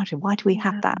nostalgia? Why do we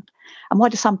have that? And why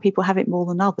do some people have it more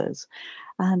than others?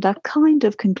 And I've kind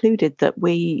of concluded that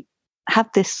we have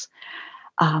this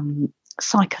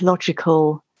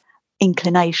psychological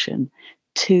inclination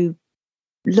to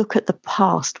look at the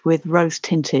past with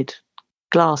rose-tinted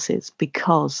glasses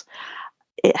because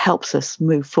it helps us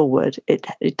move forward.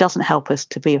 It doesn't help us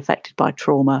to be affected by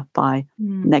trauma, by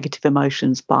negative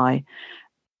emotions, by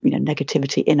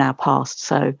negativity in our past.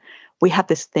 So we have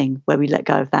this thing where we let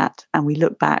go of that and we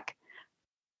look back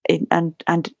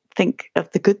and think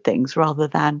of the good things rather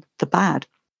than the bad.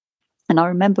 And I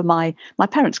remember my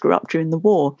parents grew up during the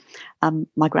war.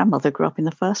 My grandmother grew up in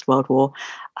the First World War,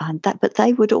 but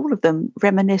they would all of them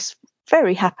reminisce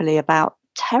very happily about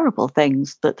terrible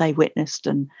things that they witnessed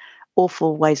and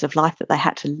awful ways of life that they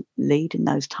had to lead in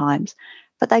those times.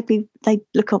 But they'd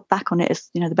look back on it as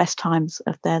the best times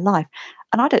of their life.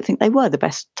 And I don't think they were the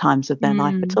best times of their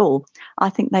life at all. I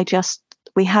think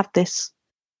we have this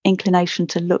inclination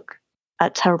to look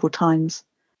at terrible times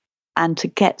and to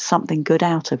get something good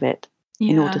out of it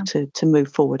in order to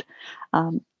move forward.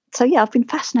 I've been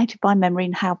fascinated by memory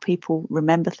and how people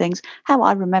remember things, how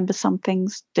I remember some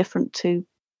things differently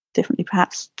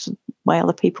perhaps to the way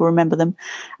other people remember them.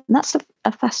 And that's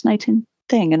a fascinating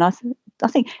thing. And I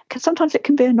think sometimes it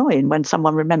can be annoying when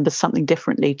someone remembers something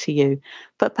differently to you,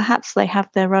 but perhaps they have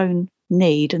their own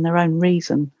need and their own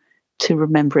reason to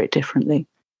remember it differently.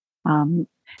 Or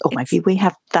maybe we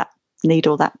have that need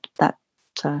or that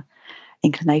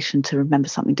inclination to remember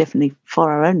something differently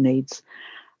for our own needs.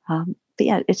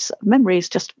 Memory is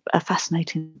just a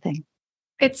fascinating thing.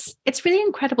 It's really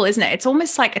incredible, isn't it? It's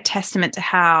almost like a testament to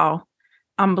how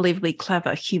unbelievably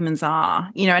clever humans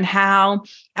are, and how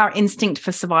our instinct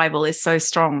for survival is so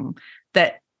strong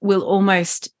that we'll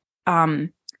almost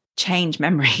change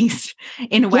memories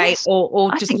in a way,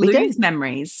 or just lose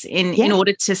memories in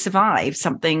order to survive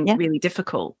something really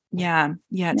difficult. It's really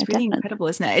definitely incredible,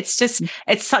 isn't it? It's just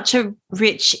it's such a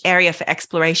rich area for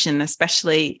exploration,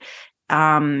 especially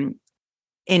in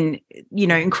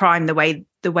crime, the way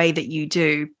that you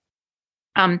do.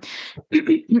 And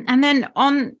then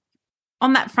on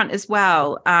that front as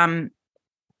well,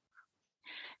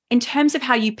 in terms of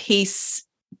how you piece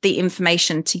the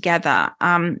information together,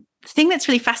 the thing that's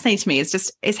really fascinating to me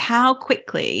is how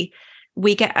quickly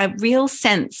we get a real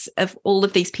sense of all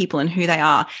of these people and who they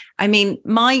are. I mean,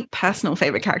 my personal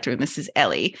favorite character in this is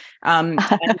Ellie. And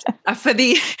for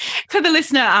the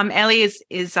listener, Ellie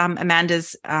is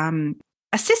Amanda's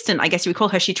assistant, I guess you would call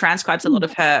her. She transcribes a lot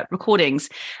of her recordings,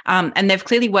 and they've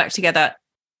clearly worked together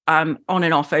on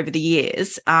and off over the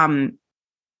years.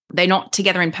 They're not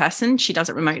together in person. She does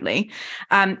it remotely.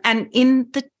 And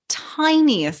in the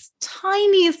tiniest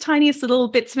little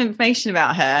bits of information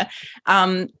about her,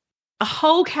 a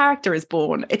whole character is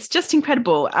born. It's just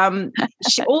incredible.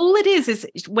 All it is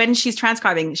when she's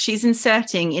transcribing, she's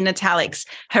inserting in italics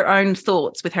her own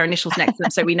thoughts with her initials next to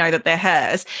them, so we know that they're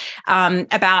hers,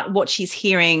 about what she's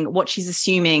hearing, what she's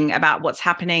assuming about what's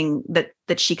happening that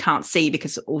she can't see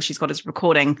because all she's got is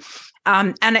recording.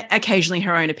 And occasionally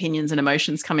her own opinions and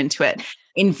emotions come into it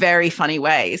in very funny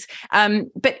ways.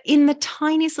 But in the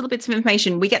tiniest little bits of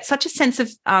information, we get such a sense of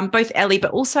both Ellie,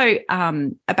 but also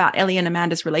about Ellie and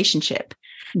Amanda's relationship,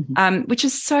 which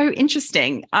is so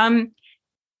interesting. I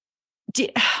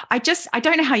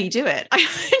don't know how you do it. I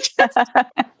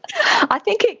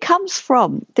think it comes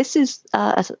from, this is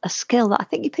a skill that I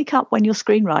think you pick up when you're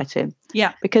screenwriting.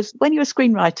 Yeah. Because when you're a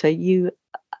screenwriter,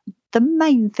 the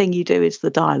main thing you do is the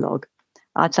dialogue.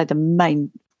 I'd say the main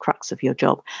crux of your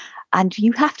job. And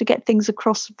you have to get things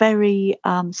across very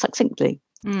succinctly.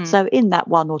 So in that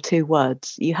 1 or 2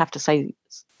 words, you have to say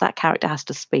that character has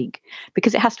to speak,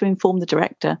 because it has to inform the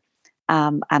director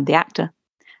and the actor,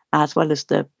 as well as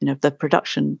the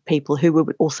production people who will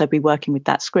also be working with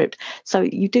that script. So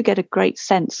you do get a great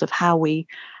sense of how we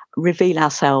reveal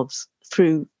ourselves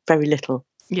through very little,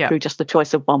 through just the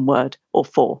choice of 1 word or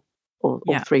 4 or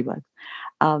 3 words.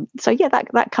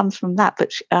 That comes from that.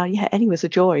 But Ellie was a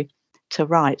joy to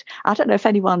write. I don't know if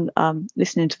anyone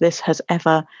listening to this has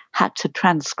ever had to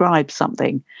transcribe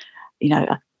something,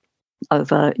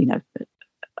 over,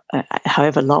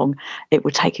 however long it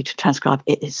would take you to transcribe.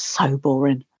 It is so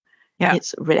boring. Yeah.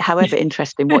 It's really, however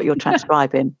interesting what you're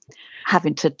transcribing,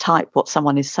 having to type what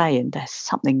someone is saying, there's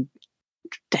something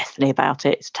deathly about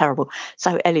it. It's terrible.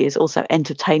 So Ellie is also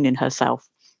entertaining herself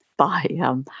by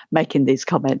making these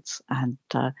comments and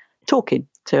talking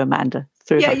to Amanda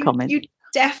through her comments. You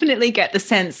definitely get the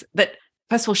sense that,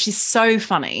 first of all, she's so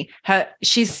funny. Her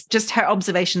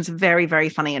observations are very, very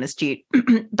funny and astute.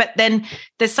 But then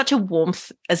there's such a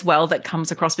warmth as well that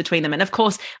comes across between them. And of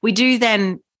course, we do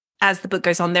then, as the book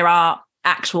goes on, there are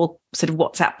actual sort of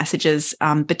WhatsApp messages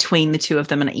between the two of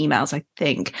them and emails, I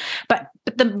think. But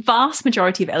the vast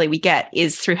majority of Ellie we get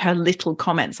is through her little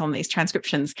comments on these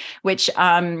transcriptions, which,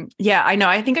 I know.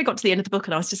 I think I got to the end of the book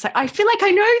and I was just like, I feel like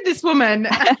I know this woman.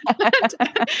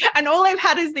 And all I've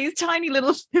had is these tiny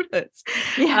little snippets.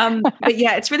 Yeah. But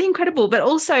yeah, it's really incredible. But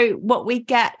also what we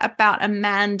get about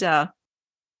Amanda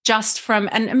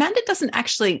and Amanda doesn't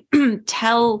actually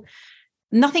tell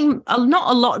not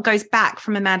a lot goes back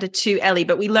from Amanda to Ellie,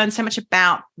 but we learn so much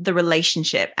about the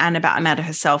relationship and about Amanda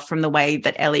herself from the way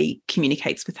that Ellie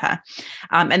communicates with her.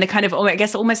 And the kind of, I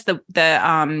guess, almost the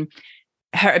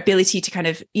her ability to kind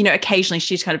of, occasionally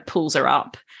she just kind of pulls her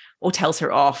up or tells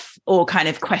her off or kind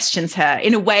of questions her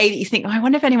in a way that you think, I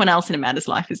wonder if anyone else in Amanda's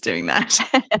life is doing that.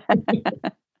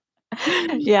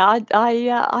 Yeah,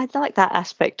 I like that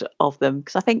aspect of them,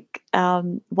 because I think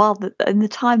in the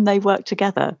time they worked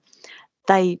together,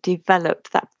 they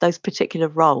developed those particular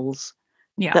roles.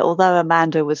 Yeah. That although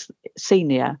Amanda was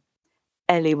senior,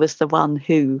 Ellie was the one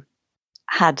who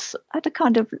had a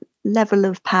kind of level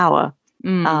of power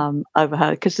over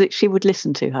her, because she would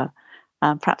listen to her,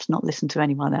 perhaps not listen to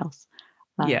anyone else.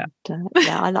 I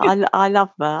love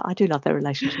her. I do love their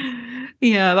relationship.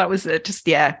 Yeah, that was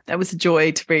that was a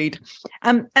joy to read.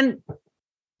 And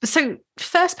so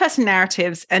first-person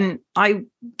narratives, and I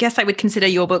guess I would consider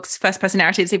your books first-person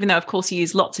narratives, even though, of course, you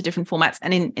use lots of different formats.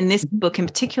 And in this book in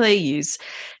particular, you use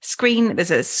screen. There's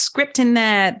a script in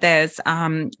there. There's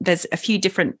a few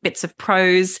different bits of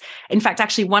prose. In fact,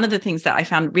 actually, one of the things that I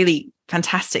found really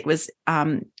fantastic was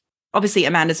obviously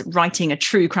Amanda's writing a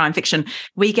true crime fiction.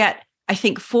 We get, I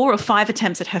think, 4 or 5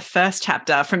 attempts at her first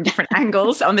chapter from different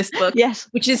angles on this book, yes,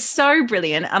 which is so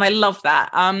brilliant, and I love that.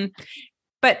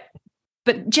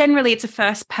 But generally, it's a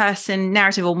first-person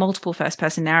narrative or multiple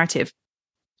first-person narrative.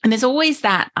 And there's always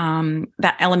that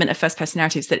element of first-person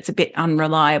narratives that it's a bit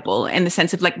unreliable, in the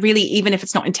sense of, like, really, even if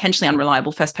it's not intentionally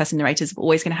unreliable, first-person narrators are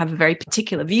always going to have a very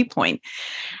particular viewpoint.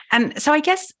 And so I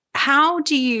guess, how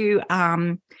do you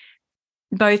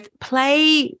both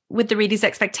play with the reader's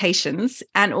expectations,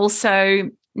 and also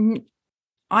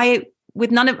with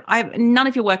none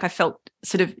of your work I felt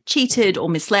sort of cheated or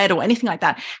misled or anything like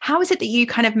that. How is it that you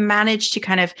kind of manage to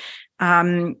kind of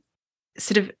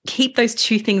sort of keep those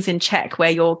two things in check, where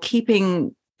you're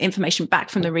keeping information back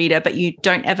from the reader, but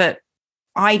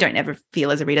I don't ever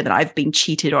feel as a reader that I've been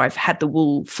cheated or I've had the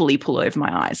wool fully pull over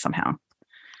my eyes somehow?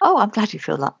 Oh, I'm glad you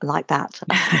feel like that.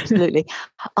 Absolutely.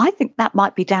 I think that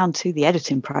might be down to the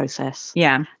editing process.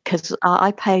 Yeah. Because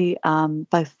I pay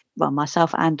both,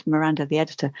 myself and Miranda, the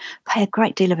editor, pay a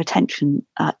great deal of attention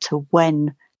to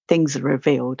when things are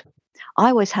revealed. I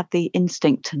always have the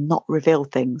instinct to not reveal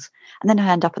things. And then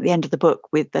I end up at the end of the book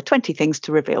with 20 things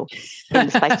to reveal in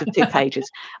the space of 2 pages.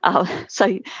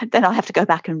 So then I have to go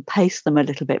back and pace them a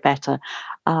little bit better.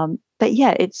 But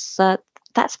yeah,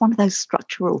 that's one of those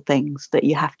structural things that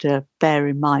you have to bear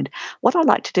in mind. What I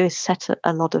like to do is set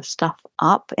a lot of stuff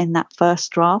up in that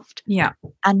first draft. Yeah.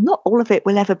 And not all of it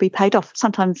will ever be paid off.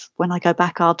 Sometimes when I go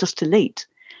back, I'll just delete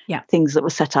things that were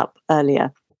set up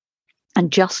earlier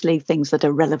and just leave things that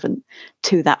are relevant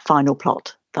to that final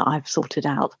plot that I've sorted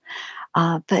out.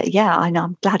 But yeah, I know,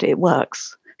 I'm glad it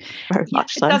works. Very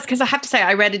much so. It does, because I have to say,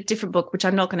 I read a different book, which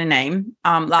I'm not going to name,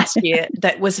 last year,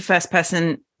 that was a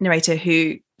first-person narrator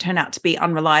who turned out to be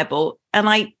unreliable, and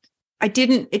it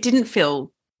didn't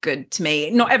feel good to me.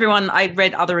 Not everyone. I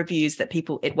read other reviews that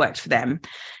it worked for them.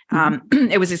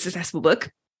 It was a successful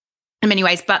book in many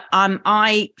ways, but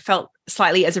I felt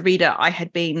slightly, as a reader, I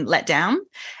had been let down.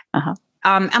 And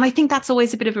I think that's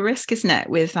always a bit of a risk, isn't it,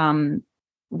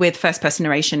 with first-person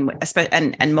narration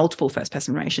and multiple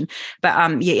first-person narration. But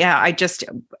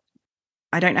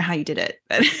I don't know how you did it.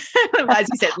 But as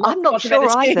you said, I'm not sure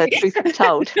either, truth be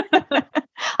told.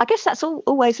 I guess that's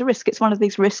always a risk. It's one of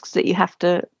these risks that you have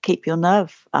to keep your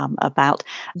nerve about,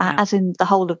 as in the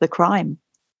whole of the crime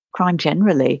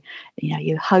generally.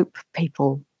 You hope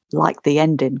people like the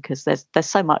ending, because there's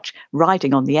so much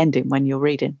riding on the ending when you're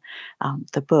reading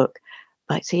the book.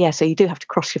 But so you do have to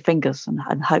cross your fingers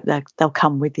and hope they'll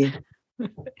come with you.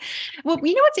 Well,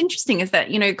 what's interesting is that,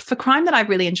 for crime that I've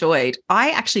really enjoyed,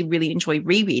 I actually really enjoy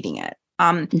rereading it.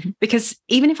 Because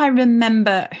even if I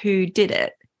remember who did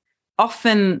it,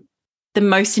 often the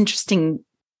most interesting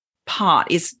part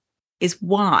is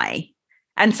why.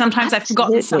 And sometimes I've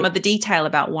forgotten some of the detail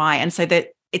about why. And so that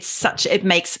it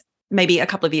makes maybe a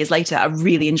couple of years later, a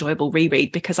really enjoyable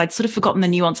reread because I'd sort of forgotten the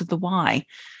nuance of the why.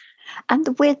 And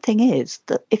the weird thing is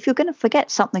that if you're going to forget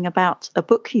something about a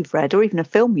book you've read or even a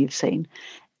film you've seen,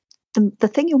 the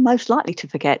thing you're most likely to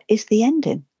forget is the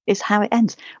ending, is how it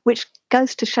ends, which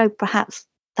goes to show perhaps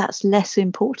that's less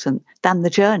important than the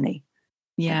journey.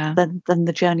 Yeah. Than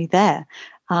the journey there.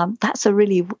 That's a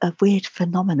really weird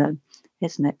phenomenon,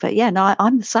 isn't it? But yeah, no,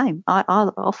 I'm the same.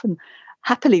 I'll often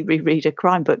happily reread a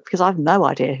crime book because I've no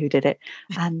idea who did it.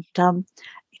 And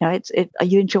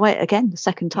you enjoy it again the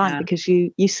second time because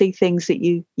you see things that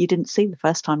you didn't see the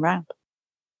first time round.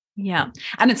 Yeah.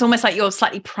 And it's almost like you're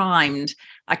slightly primed.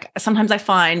 Like sometimes I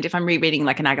find if I'm rereading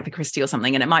like an Agatha Christie or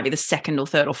something, and it might be the second or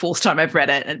third or fourth time I've read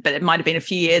it, but it might have been a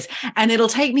few years, and it'll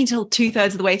take me till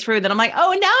 2/3 of the way through. Then I'm like,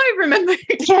 oh, now I remember.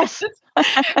 Yes.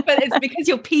 But it's because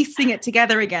you're piecing it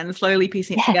together again, slowly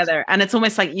piecing it together. And it's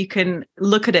almost like you can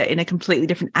look at it in a completely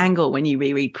different angle when you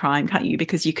reread crime, can't you?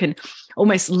 Because you can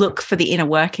almost look for the inner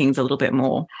workings a little bit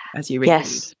more as you read.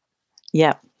 Yes.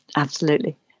 Yeah,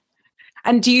 absolutely.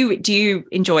 And do you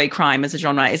enjoy crime as a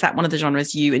genre? Is that one of the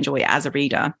genres you enjoy as a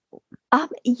reader?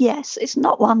 Yes, it's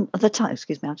not one at the time.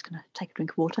 Excuse me, I'm just going to take a drink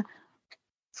of water.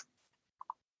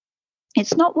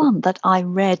 It's not one that I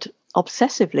read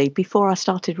obsessively before I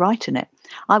started writing it.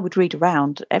 I would read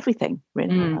around everything,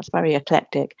 really. I was very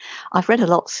eclectic. I've read a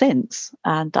lot since,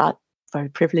 and I'm very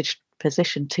privileged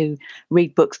position to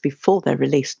read books before they're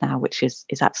released now, which is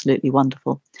absolutely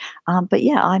wonderful. But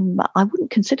yeah, I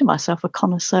wouldn't consider myself a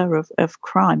connoisseur of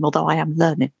crime, although I am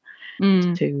learning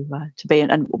to be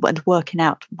and working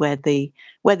out where the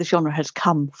genre has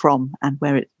come from and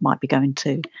where it might be going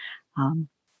to.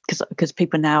 Because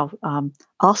people now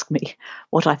ask me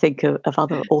what I think of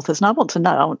other authors, and I want to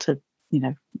know. I want to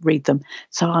read them.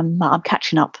 So I'm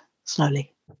catching up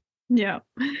slowly. Yeah.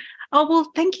 Oh,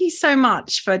 well, thank you so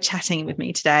much for chatting with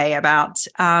me today about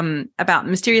The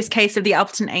Mysterious Case of the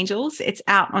Alperton Angels. It's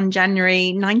out on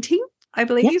January 19th, I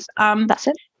believe. Yes, that's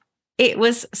it. It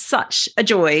was such a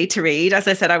joy to read. As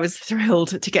I said, I was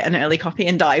thrilled to get an early copy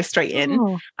and dive straight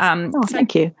in.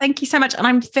 Thank you. Thank you so much. And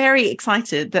I'm very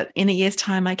excited that in a year's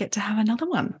time, I get to have another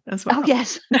one as well. Oh,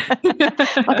 yes.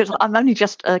 I'm only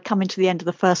just coming to the end of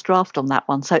the first draft on that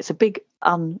one. So it's a big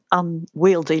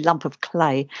unwieldy lump of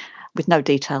clay with no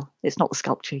detail. It's not the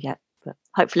sculpture yet, but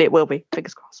hopefully it will be.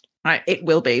 Fingers crossed. Right, it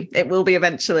will be. It will be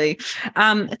eventually.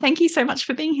 Thank you so much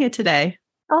for being here today.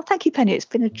 Oh, thank you, Penny. It's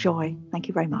been a joy. Thank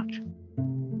you very much.